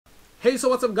Hey, so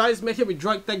what's up guys, Matt here with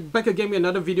Droid Tech, back again with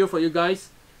another video for you guys.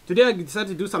 Today I decided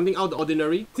to do something out of the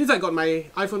ordinary. Since I got my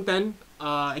iPhone 10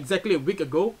 exactly a week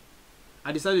ago,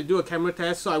 I decided to do a camera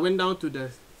test. So I went down to the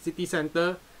city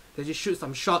center to just shoot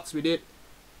some shots with it,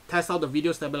 test out the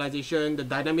video stabilization, the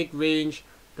dynamic range,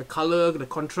 the color, the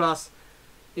contrast,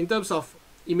 in terms of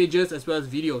images as well as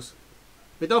videos.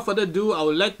 Without further ado, I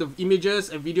will let the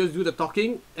images and videos do the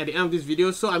talking at the end of this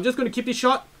video. So I'm just going to keep it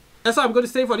short. That's all I'm going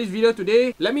to say for this video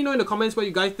today. Let me know in the comments what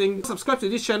you guys think. Subscribe to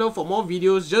this channel for more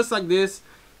videos just like this.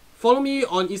 Follow me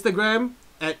on Instagram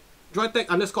at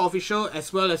droidtech_official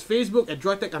as well as Facebook at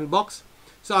droidtechunbox.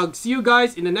 So I'll see you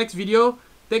guys in the next video.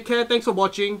 Take care, thanks for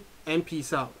watching, and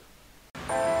peace out.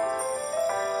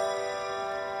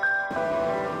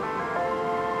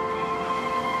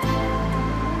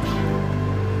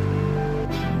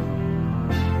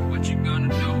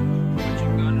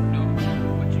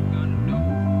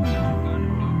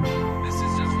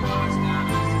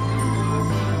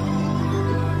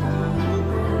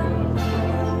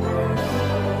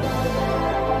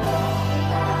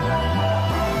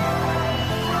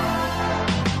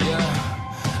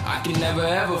 Never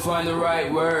ever find the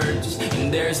right words,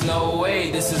 and there's no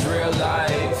way this is real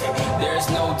life. There's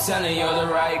no telling you're the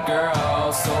right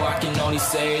girl, so I can only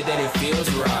say that it feels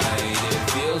right. It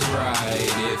feels right,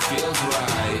 it feels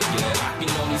right. Yeah, I can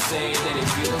only say that it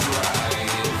feels right.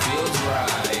 It feels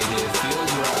right, it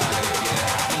feels right. Yeah,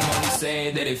 I can only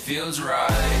say that it feels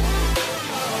right.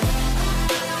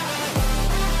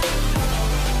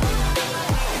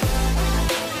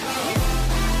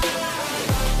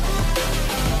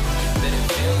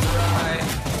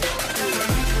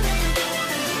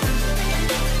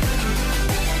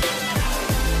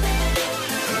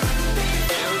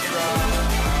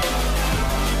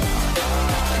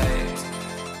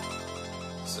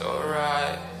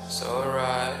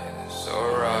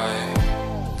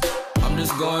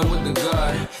 Going with the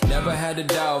gut, never had a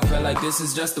doubt, felt like this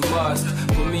is just a must.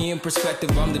 Put me in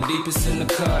perspective, I'm the deepest in the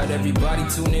cut. Everybody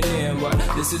tuning in, but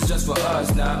this is just for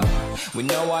us now. We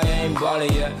know I ain't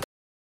ballin' yet,